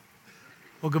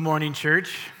Well, good morning,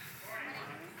 church.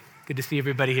 Good to see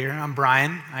everybody here. I'm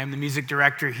Brian. I'm the music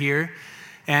director here.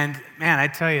 And man, I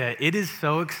tell you, it is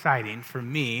so exciting for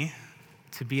me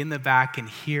to be in the back and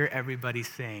hear everybody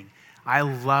sing. I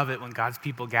love it when God's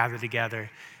people gather together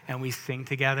and we sing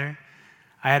together.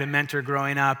 I had a mentor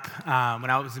growing up when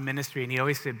I was in ministry, and he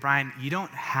always said, Brian, you don't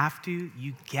have to,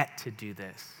 you get to do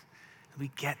this.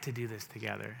 We get to do this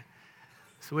together.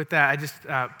 So with that, I just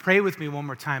pray with me one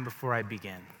more time before I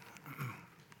begin.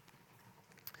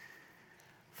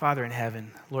 Father in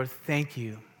heaven, Lord, thank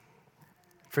you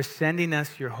for sending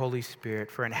us your Holy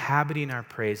Spirit, for inhabiting our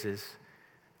praises.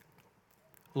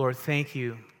 Lord, thank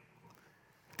you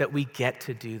that we get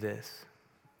to do this.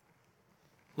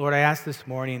 Lord, I ask this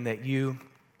morning that you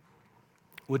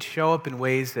would show up in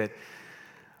ways that,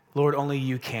 Lord, only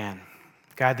you can.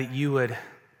 God, that you would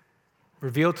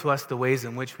reveal to us the ways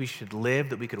in which we should live,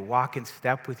 that we could walk in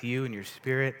step with you and your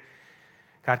Spirit.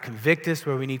 God, convict us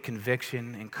where we need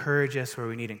conviction, encourage us where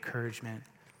we need encouragement.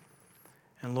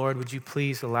 And Lord, would you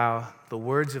please allow the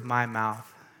words of my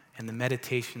mouth and the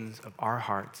meditations of our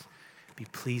hearts be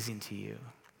pleasing to you.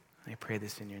 I pray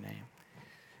this in your name.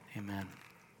 Amen.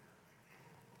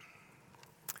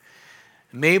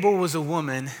 Mabel was a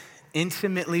woman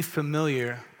intimately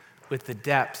familiar with the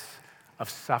depths of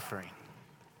suffering.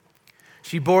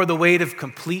 She bore the weight of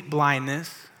complete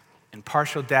blindness and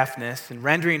partial deafness, and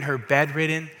rendering her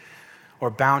bedridden or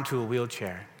bound to a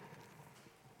wheelchair.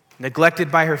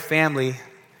 Neglected by her family,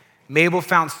 Mabel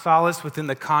found solace within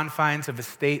the confines of a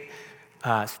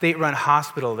state-run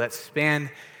hospital that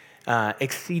spanned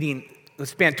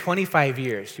 25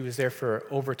 years. She was there for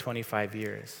over 25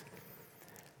 years.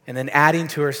 And then adding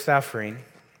to her suffering,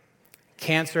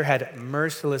 cancer had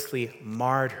mercilessly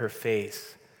marred her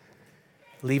face,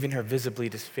 leaving her visibly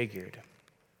disfigured.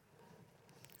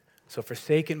 So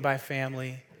forsaken by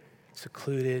family,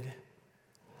 secluded,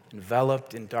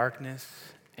 enveloped in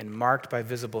darkness, and marked by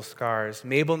visible scars,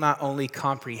 Mabel not only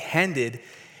comprehended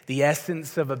the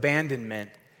essence of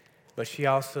abandonment, but she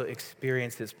also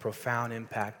experienced its profound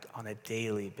impact on a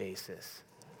daily basis.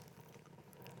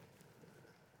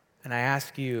 And I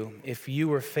ask you, if you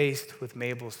were faced with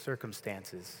Mabel's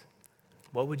circumstances,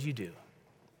 what would you do?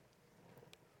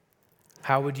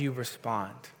 How would you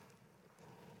respond?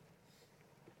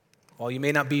 Well, you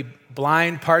may not be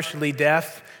blind, partially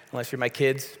deaf, unless you're my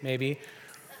kids, maybe,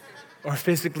 or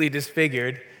physically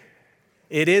disfigured.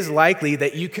 It is likely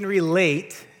that you can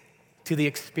relate to the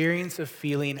experience of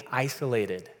feeling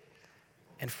isolated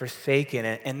and forsaken,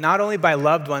 and not only by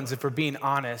loved ones, if we're being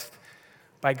honest,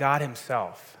 by God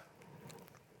himself.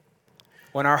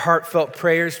 When our heartfelt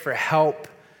prayers for help,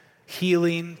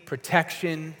 healing,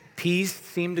 protection, peace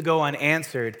seem to go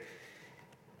unanswered,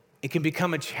 it can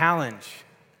become a challenge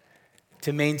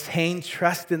to maintain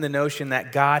trust in the notion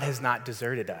that God has not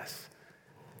deserted us.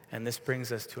 And this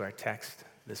brings us to our text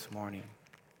this morning.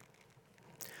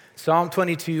 Psalm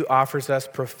 22 offers us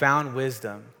profound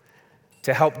wisdom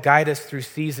to help guide us through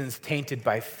seasons tainted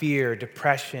by fear,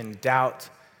 depression, doubt,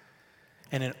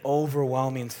 and an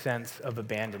overwhelming sense of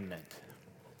abandonment.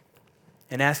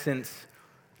 In essence,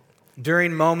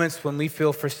 during moments when we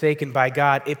feel forsaken by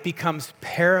God, it becomes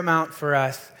paramount for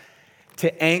us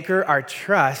to anchor our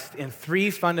trust in three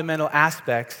fundamental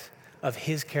aspects of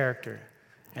his character.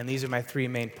 And these are my three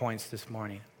main points this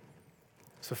morning.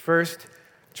 So first,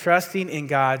 trusting in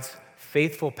God's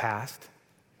faithful past.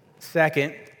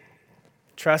 Second,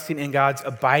 trusting in God's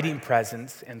abiding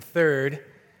presence. And third,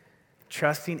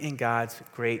 trusting in God's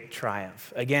great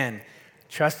triumph. Again,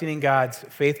 trusting in God's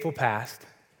faithful past,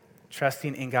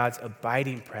 trusting in God's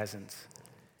abiding presence,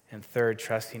 and third,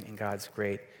 trusting in God's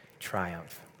great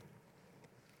triumph.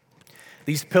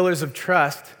 These pillars of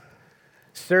trust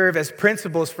serve as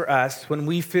principles for us when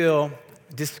we feel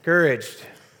discouraged,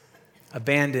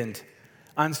 abandoned,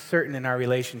 uncertain in our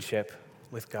relationship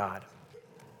with God.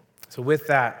 So with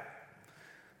that,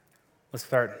 let's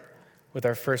start with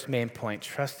our first main point,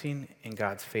 trusting in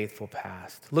God's faithful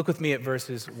past. Look with me at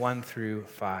verses 1 through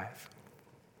 5.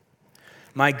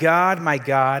 My God,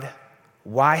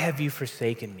 why have you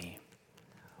forsaken me?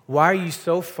 Why are you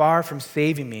so far from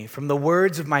saving me from the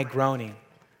words of my groaning?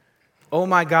 Oh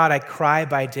my God, I cry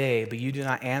by day, but you do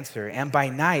not answer, and by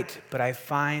night, but I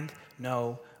find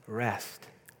no rest.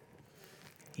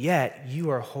 Yet you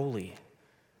are holy,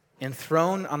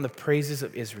 enthroned on the praises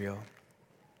of Israel.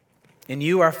 In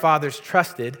you our fathers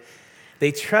trusted.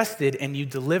 They trusted and you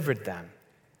delivered them.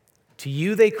 To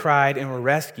you they cried and were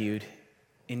rescued.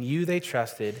 In you they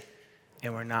trusted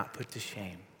and were not put to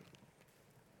shame.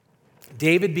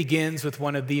 David begins with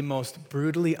one of the most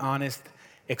brutally honest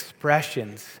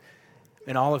expressions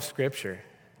in all of Scripture.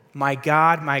 My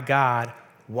God,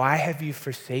 why have you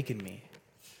forsaken me?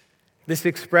 This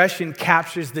expression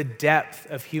captures the depth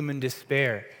of human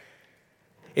despair.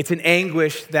 It's an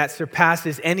anguish that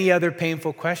surpasses any other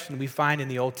painful question we find in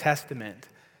the Old Testament.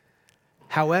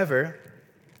 However,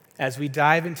 as we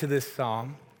dive into this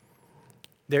psalm,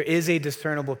 there is a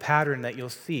discernible pattern that you'll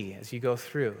see as you go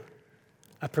through,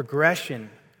 a progression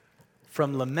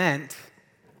from lament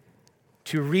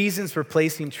to reasons for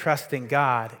placing trust in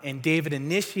God. And David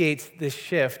initiates this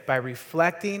shift by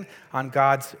reflecting on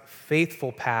God's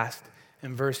faithful past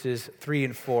in verses 3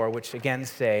 and 4, which again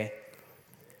say,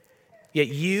 "Yet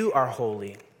you are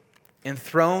holy,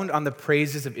 enthroned on the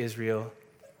praises of Israel,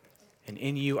 and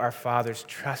in you our fathers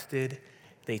trusted.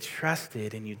 They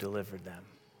trusted and you delivered them."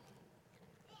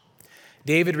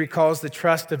 David recalls the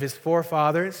trust of his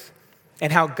forefathers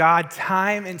and how God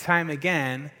time and time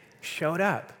again showed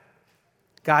up.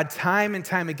 God time and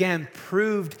time again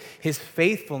proved his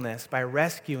faithfulness by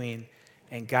rescuing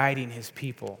and guiding his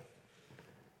people.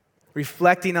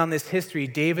 Reflecting on this history,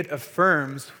 David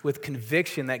affirms with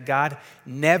conviction that God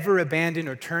never abandoned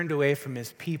or turned away from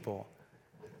his people.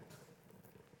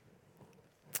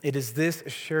 It is this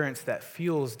assurance that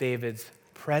fuels David's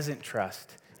present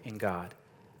trust in God,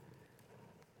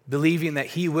 believing that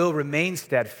he will remain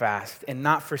steadfast and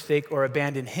not forsake or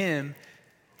abandon him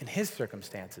in his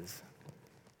circumstances.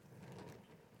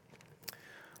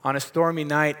 On a stormy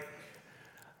night,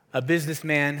 a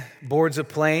businessman boards a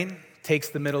plane, takes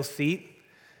the middle seat.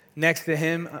 Next to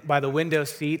him by the window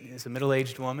seat is a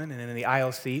middle-aged woman, and in the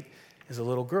aisle seat is a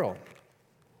little girl.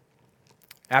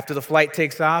 After the flight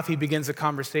takes off, he begins a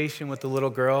conversation with the little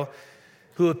girl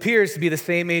who appears to be the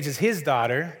same age as his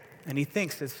daughter, and he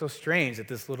thinks it's so strange that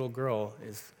this little girl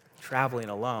is traveling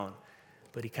alone,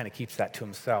 but he kind of keeps that to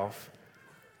himself.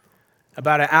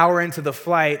 About an hour into the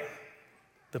flight,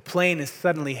 the plane is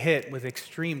suddenly hit with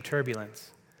extreme turbulence.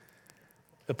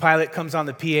 The pilot comes on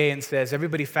the PA and says,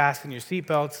 "Everybody fasten your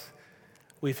seatbelts.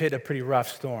 We've hit a pretty rough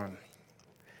storm."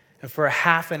 And for a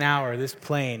half an hour, this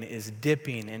plane is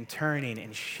dipping and turning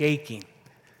and shaking.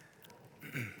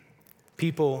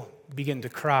 People begin to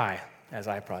cry, as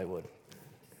I probably would.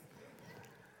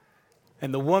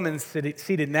 And the woman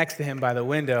seated next to him by the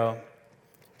window,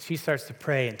 she starts to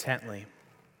pray intently.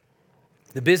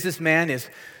 The businessman is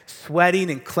sweating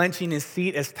and clenching his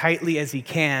seat as tightly as he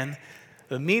can.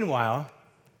 But meanwhile,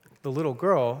 the little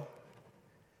girl,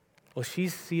 well,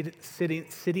 she's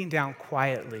sitting down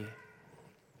quietly.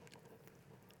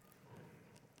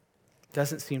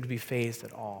 Doesn't seem to be fazed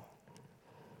at all.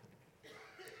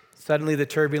 Suddenly the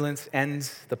turbulence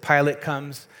ends. The pilot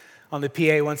comes on the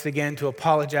PA once again to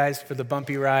apologize for the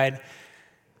bumpy ride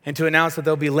and to announce that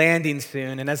they'll be landing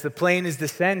soon. And as the plane is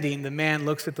descending, the man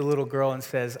looks at the little girl and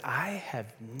says, "I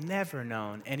have never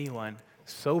known anyone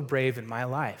so brave in my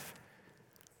life.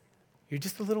 You're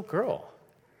just a little girl.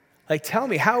 Like, tell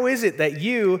me, how is it that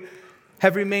you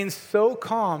have remained so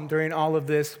calm during all of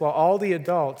this while all the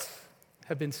adults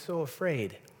have been so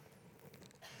afraid?"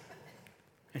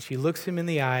 And she looks him in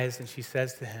the eyes and she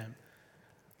says to him,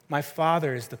 "My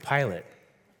father is the pilot,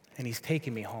 and he's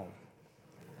taking me home."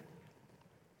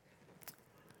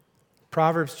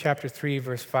 Proverbs chapter 3,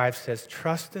 verse 5 says,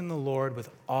 "Trust in the Lord with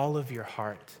all of your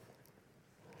heart,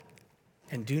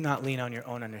 and do not lean on your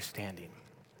own understanding."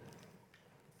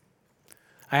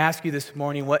 I ask you this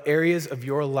morning, what areas of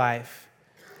your life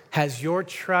has your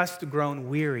trust grown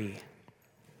weary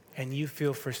and you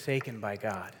feel forsaken by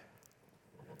God?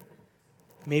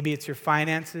 Maybe it's your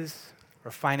finances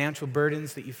or financial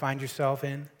burdens that you find yourself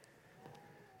in.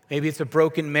 Maybe it's a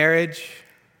broken marriage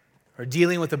or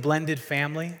dealing with a blended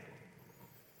family.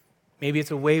 Maybe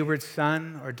it's a wayward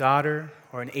son or daughter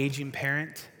or an aging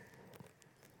parent.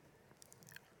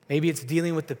 Maybe it's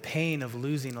dealing with the pain of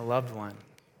losing a loved one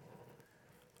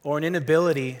or an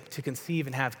inability to conceive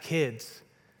and have kids.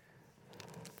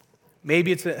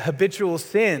 Maybe it's a habitual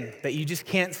sin that you just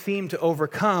can't seem to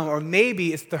overcome, or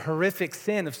maybe it's the horrific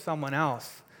sin of someone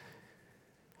else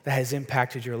that has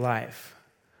impacted your life.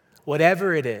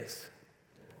 Whatever it is,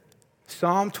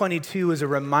 Psalm 22 is a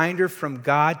reminder from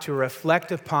God to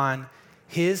reflect upon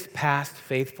his past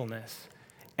faithfulness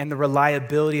and the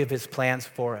reliability of his plans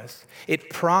for us. It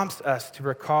prompts us to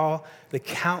recall the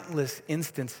countless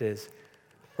instances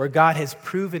where God has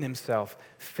proven himself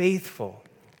faithful,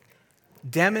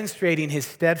 demonstrating his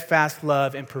steadfast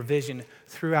love and provision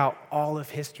throughout all of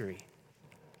history.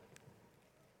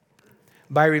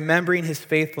 By remembering his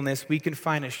faithfulness, we can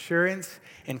find assurance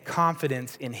and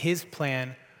confidence in his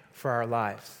plan for our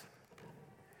lives.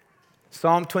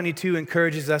 Psalm 22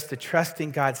 encourages us to trust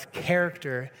in God's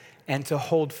character and to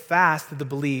hold fast to the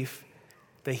belief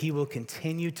that he will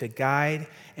continue to guide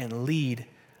and lead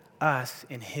us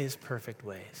in his perfect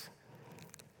ways.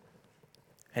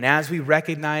 And as we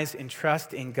recognize and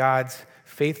trust in God's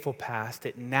faithful past,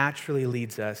 it naturally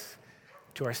leads us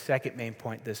to our second main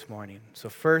point this morning. So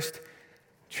first,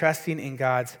 trusting in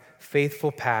God's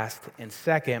faithful past, and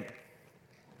second,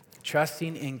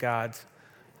 trusting in God's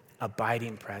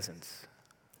abiding presence.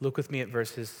 Look with me at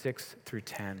verses 6 through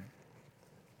 10.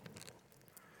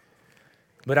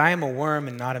 But I am a worm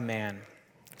and not a man,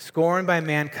 scorned by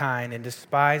mankind and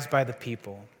despised by the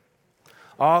people.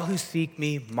 All who seek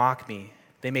me mock me.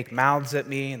 They make mouths at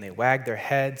me and they wag their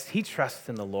heads. He trusts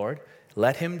in the Lord.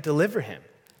 Let him deliver him.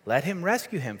 Let him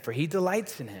rescue him, for he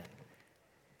delights in him.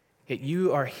 Yet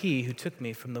you are he who took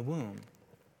me from the womb.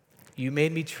 You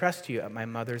made me trust you at my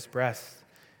mother's breast.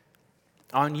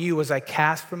 On you was I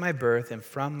cast from my birth, and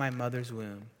from my mother's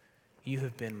womb you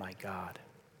have been my God.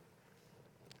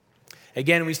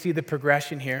 Again, we see the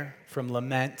progression here from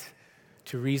lament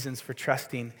to reasons for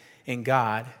trusting in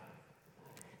God.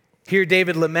 Here,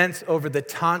 David laments over the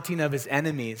taunting of his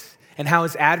enemies and how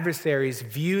his adversaries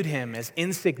viewed him as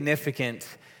insignificant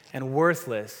and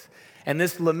worthless. And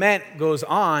this lament goes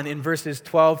on in verses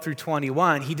 12 through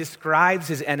 21. He describes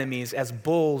his enemies as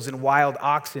bulls and wild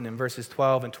oxen in verses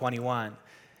 12 and 21,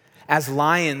 as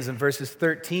lions in verses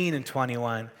 13 and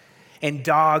 21, and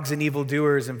dogs and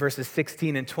evildoers in verses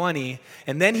 16 and 20.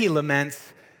 And then he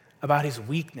laments about his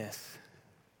weakness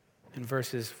in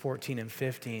verses 14 and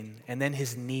 15, and then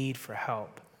his need for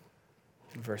help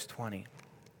in verse 20.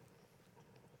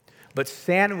 But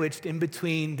sandwiched in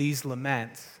between these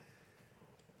laments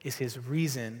is his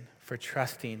reason for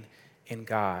trusting in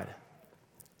God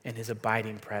and his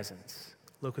abiding presence.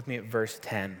 Look with me at verse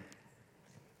 10.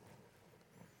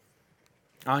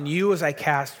 On you was I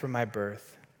cast from my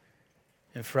birth,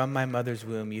 and from my mother's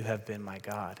womb you have been my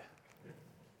God.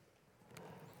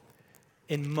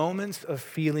 In moments of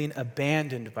feeling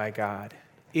abandoned by God,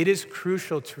 it is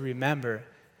crucial to remember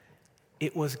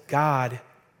it was God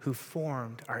who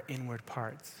formed our inward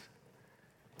parts.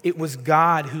 It was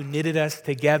God who knitted us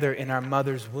together in our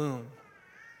mother's womb.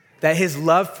 That his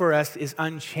love for us is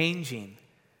unchanging.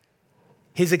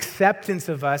 His acceptance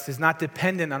of us is not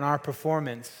dependent on our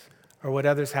performance or what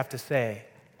others have to say.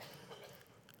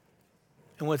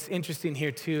 And what's interesting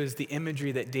here too is the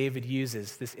imagery that David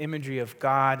uses, this imagery of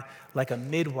God like a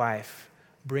midwife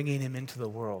bringing him into the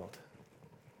world.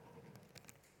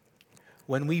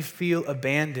 When we feel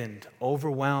abandoned,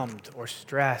 overwhelmed, or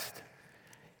stressed,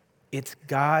 it's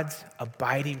God's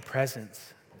abiding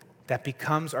presence that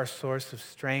becomes our source of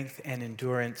strength and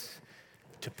endurance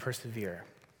to persevere.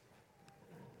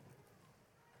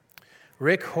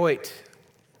 Rick Hoyt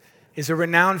is a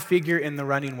renowned figure in the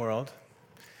running world,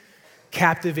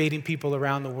 captivating people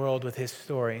around the world with his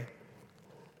story.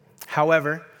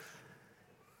 However,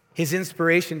 his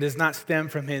inspiration does not stem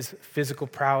from his physical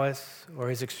prowess or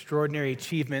his extraordinary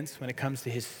achievements when it comes to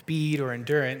his speed or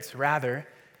endurance. Rather,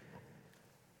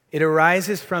 it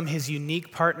arises from his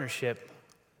unique partnership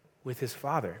with his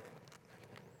father.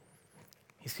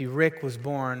 You see, Rick was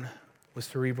born with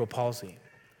cerebral palsy,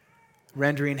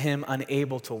 rendering him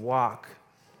unable to walk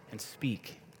and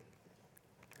speak.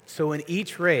 So in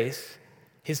each race,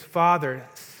 his father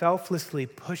selflessly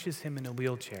pushes him in a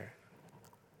wheelchair,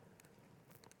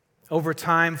 over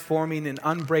time forming an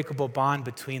unbreakable bond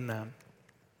between them.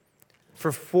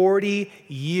 For 40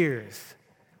 years,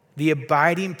 the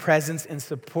abiding presence and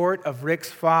support of Rick's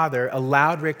father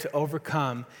allowed Rick to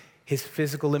overcome his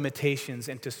physical limitations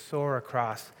and to soar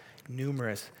across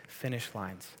numerous finish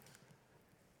lines.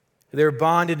 Their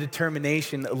bond and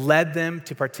determination led them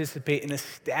to participate in a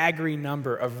staggering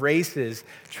number of races,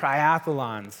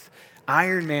 triathlons,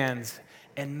 Ironmans,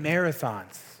 and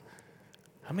marathons.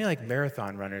 How many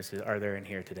marathon runners are there in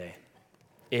here today?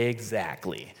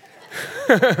 Exactly.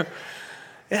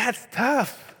 That's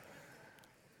tough.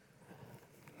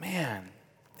 Man,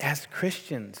 as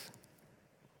Christians,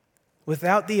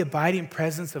 without the abiding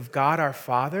presence of God our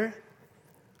Father,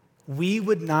 we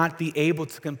would not be able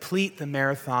to complete the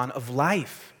marathon of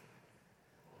life.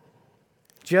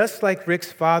 Just like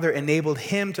Rick's father enabled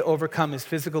him to overcome his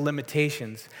physical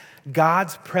limitations,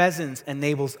 God's presence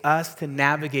enables us to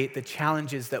navigate the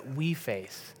challenges that we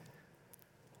face.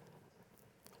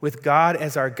 With God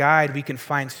as our guide, we can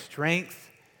find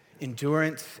strength,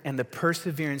 endurance, and the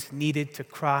perseverance needed to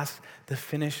cross the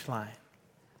finish line.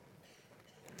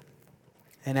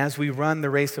 And as we run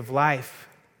the race of life,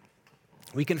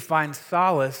 we can find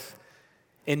solace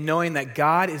in knowing that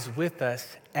God is with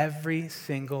us every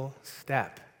single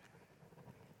step.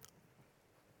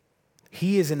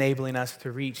 He is enabling us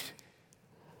to reach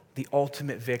the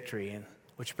ultimate victory,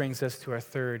 which brings us to our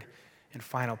third and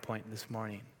final point this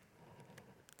morning.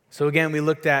 So again, we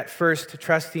looked at first,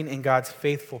 trusting in God's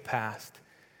faithful past.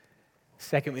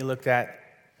 Second, we looked at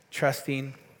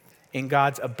trusting in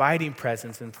God's abiding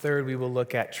presence. And third, we will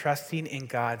look at trusting in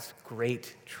God's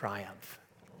great triumph.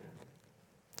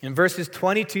 In verses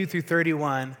 22 through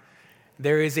 31,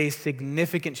 there is a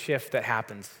significant shift that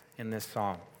happens in this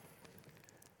psalm.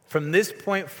 From this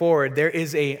point forward, there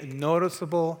is a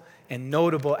noticeable and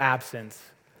notable absence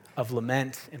of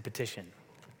lament and petition.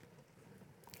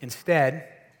 Instead,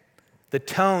 the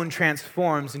tone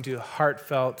transforms into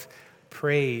heartfelt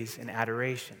praise and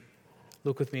adoration.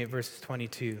 Look with me at verses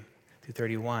 22 through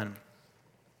 31.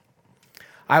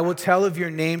 I will tell of your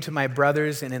name to my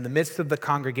brothers, and in the midst of the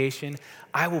congregation,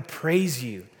 I will praise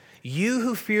you. You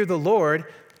who fear the Lord,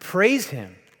 praise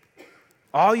him.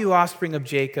 All you offspring of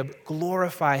Jacob,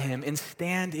 glorify him and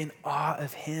stand in awe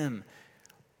of him.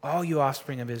 All you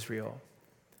offspring of Israel.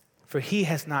 For he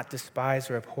has not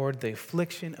despised or abhorred the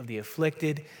affliction of the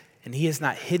afflicted, and he has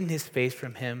not hidden his face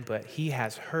from him, but he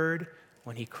has heard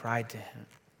when he cried to him.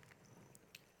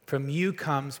 From you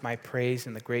comes my praise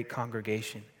in the great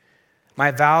congregation.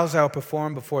 My vows I will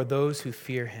perform before those who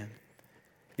fear him.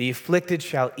 The afflicted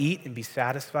shall eat and be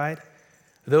satisfied.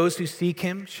 Those who seek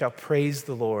him shall praise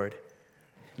the Lord.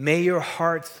 May your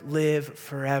hearts live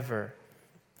forever.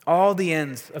 All the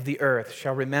ends of the earth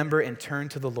shall remember and turn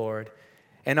to the Lord,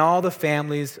 and all the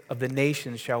families of the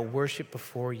nations shall worship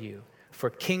before you. For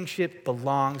kingship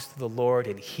belongs to the Lord,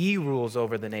 and he rules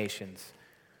over the nations.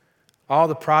 All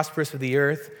the prosperous of the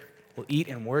earth will eat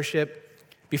and worship.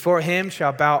 Before him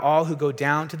shall bow all who go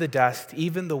down to the dust,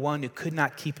 even the one who could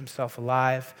not keep himself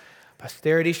alive.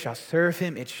 Posterity shall serve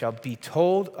him. It shall be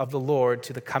told of the Lord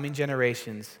to the coming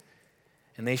generations,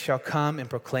 and they shall come and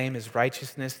proclaim his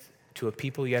righteousness to a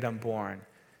people yet unborn,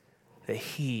 that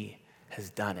he has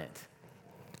done it.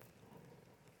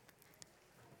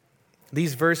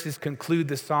 These verses conclude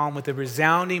the psalm with a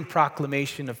resounding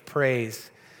proclamation of praise.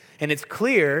 And it's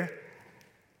clear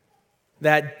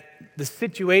that the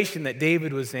situation that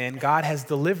David was in, God has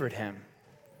delivered him.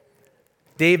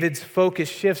 David's focus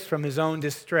shifts from his own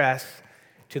distress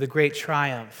to the great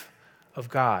triumph of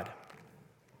God.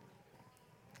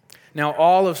 Now,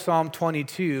 all of Psalm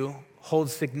 22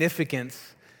 holds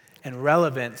significance and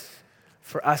relevance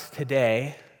for us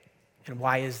today. And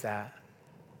why is that?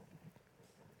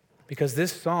 Because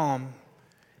this psalm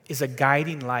is a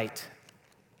guiding light,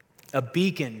 a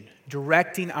beacon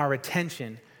directing our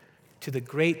attention to the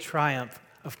great triumph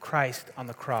of Christ on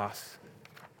the cross.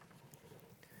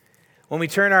 When we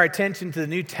turn our attention to the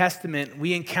New Testament,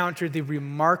 we encounter the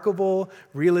remarkable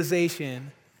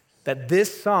realization that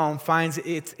this psalm finds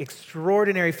its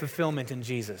extraordinary fulfillment in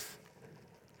Jesus.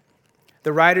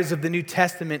 The writers of the New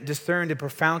Testament discerned a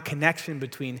profound connection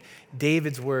between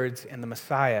David's words and the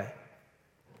Messiah.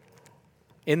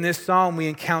 In this psalm, we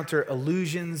encounter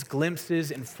allusions,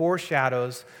 glimpses, and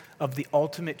foreshadows of the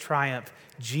ultimate triumph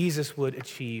Jesus would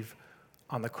achieve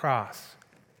on the cross.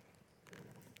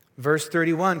 Verse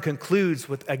 31 concludes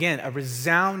with, again, a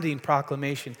resounding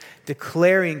proclamation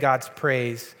declaring God's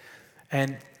praise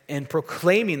and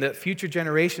proclaiming that future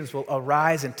generations will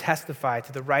arise and testify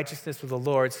to the righteousness of the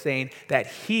Lord, saying that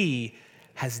he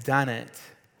has done it.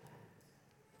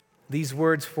 These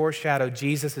words foreshadow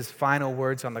Jesus' final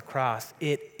words on the cross.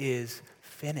 It is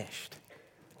finished,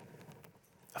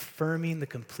 affirming the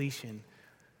completion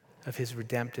of his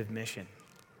redemptive mission.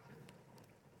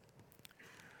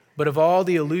 But of all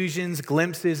the allusions,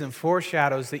 glimpses, and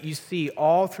foreshadows that you see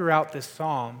all throughout this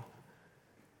psalm,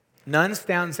 none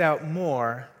stands out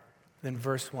more than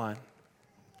verse 1.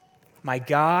 My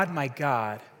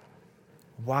God,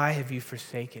 why have you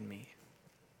forsaken me?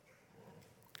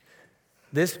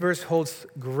 This verse holds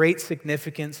great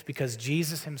significance because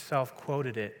Jesus himself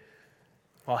quoted it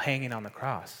while hanging on the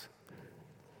cross.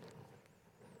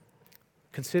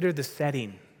 Consider the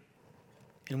setting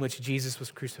in which Jesus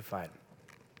was crucified.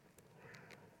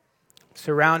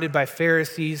 Surrounded by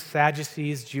Pharisees,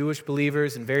 Sadducees, Jewish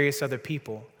believers, and various other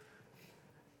people.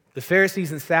 The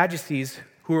Pharisees and Sadducees,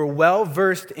 who were well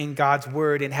versed in God's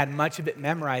word and had much of it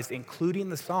memorized, including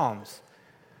the Psalms,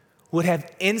 would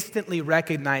have instantly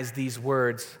recognized these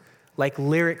words like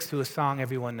lyrics to a song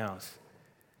everyone knows,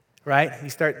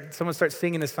 right? Someone starts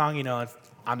singing a song,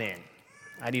 I'm in.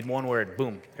 I need one word,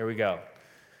 boom, here we go.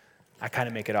 I kind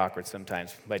of make it awkward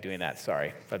sometimes by doing that. Sorry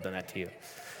if I've done that to you.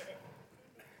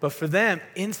 But for them,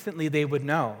 instantly they would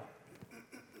know.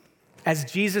 As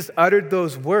Jesus uttered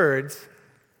those words,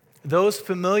 those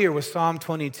familiar with Psalm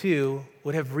 22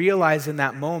 would have realized in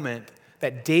that moment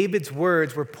that David's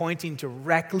words were pointing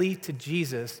directly to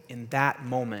Jesus in that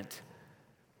moment.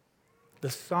 The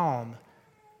psalm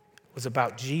was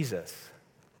about Jesus.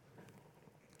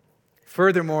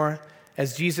 Furthermore,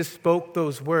 as Jesus spoke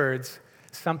those words,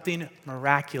 something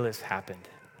miraculous happened.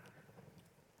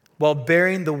 While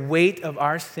bearing the weight of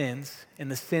our sins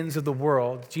and the sins of the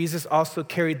world, Jesus also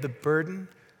carried the burden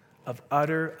of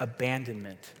utter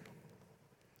abandonment.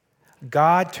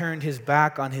 God turned his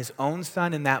back on his own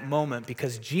son in that moment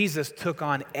because Jesus took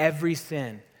on every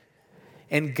sin.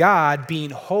 And God, being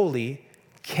holy,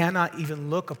 cannot even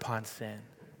look upon sin.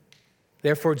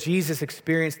 Therefore, Jesus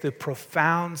experienced the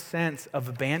profound sense of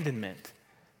abandonment.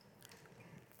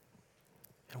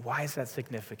 And why is that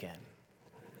significant?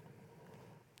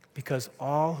 Because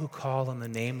all who call on the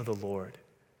name of the Lord,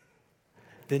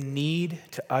 the need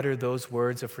to utter those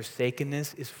words of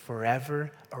forsakenness is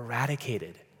forever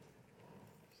eradicated.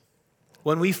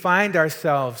 When we find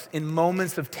ourselves in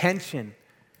moments of tension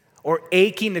or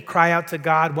aching to cry out to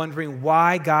God, wondering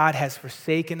why God has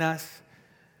forsaken us,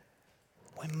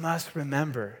 we must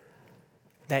remember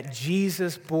that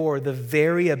Jesus bore the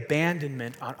very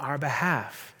abandonment on our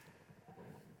behalf.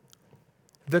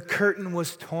 The curtain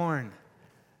was torn.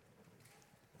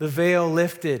 The veil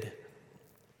lifted.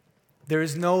 There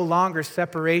is no longer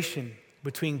separation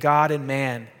between God and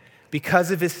man.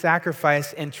 Because of his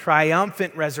sacrifice and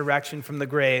triumphant resurrection from the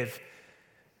grave,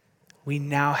 we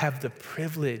now have the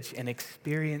privilege and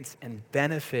experience and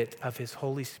benefit of his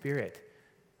Holy Spirit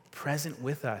present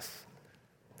with us,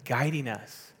 guiding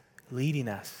us, leading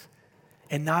us.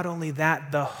 And not only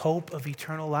that, the hope of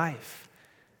eternal life.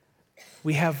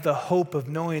 We have the hope of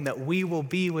knowing that we will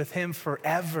be with him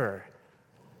forever.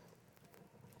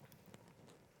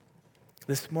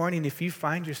 This morning, if you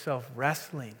find yourself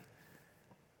wrestling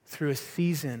through a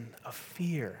season of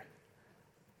fear,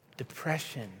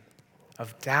 depression,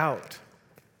 of doubt,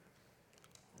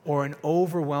 or an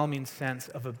overwhelming sense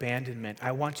of abandonment,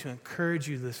 I want to encourage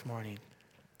you this morning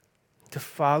to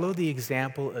follow the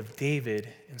example of David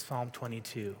in Psalm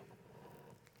 22.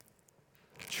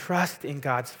 Trust in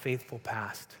God's faithful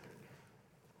past.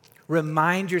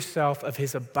 Remind yourself of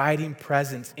his abiding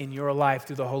presence in your life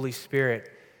through the Holy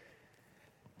Spirit,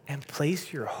 and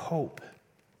place your hope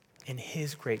in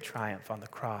his great triumph on the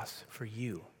cross for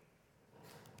you.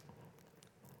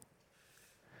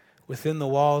 Within the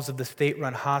walls of the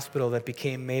state-run hospital that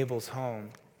became Mabel's home,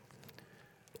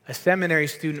 a seminary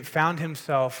student found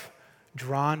himself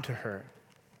drawn to her.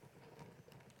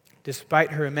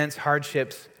 Despite her immense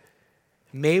hardships,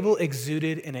 Mabel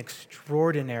exuded an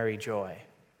extraordinary joy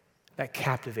that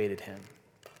captivated him.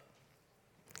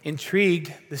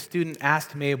 Intrigued, the student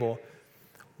asked Mabel,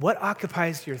 "What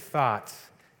occupies your thoughts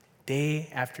day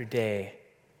after day?"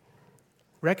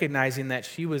 recognizing that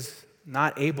she was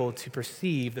not able to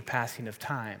perceive the passing of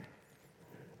time.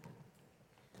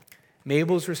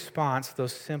 Mabel's response, though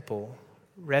simple,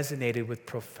 resonated with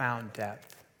profound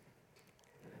depth.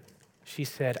 She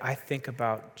said, "I think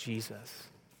about Jesus.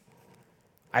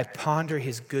 I ponder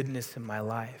his goodness in my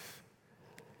life.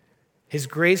 His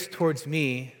grace towards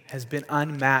me has been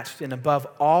unmatched, and above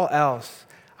all else,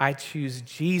 I choose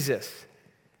Jesus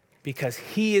because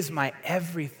he is my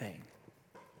everything."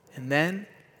 And then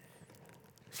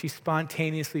she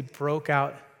spontaneously broke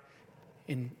out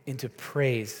into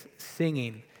praise,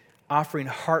 singing, offering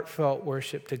heartfelt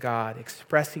worship to God,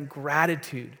 expressing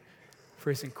gratitude for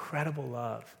his incredible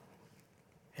love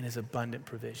and his abundant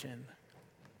provision.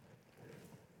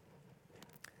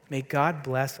 May God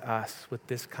bless us with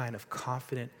this kind of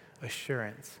confident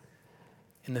assurance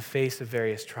in the face of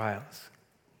various trials.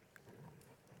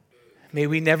 May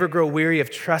we never grow weary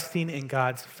of trusting in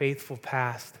God's faithful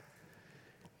past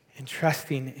and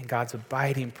trusting in God's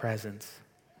abiding presence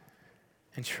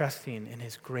and trusting in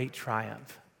his great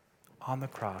triumph on the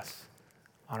cross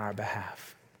on our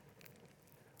behalf.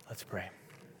 Let's pray.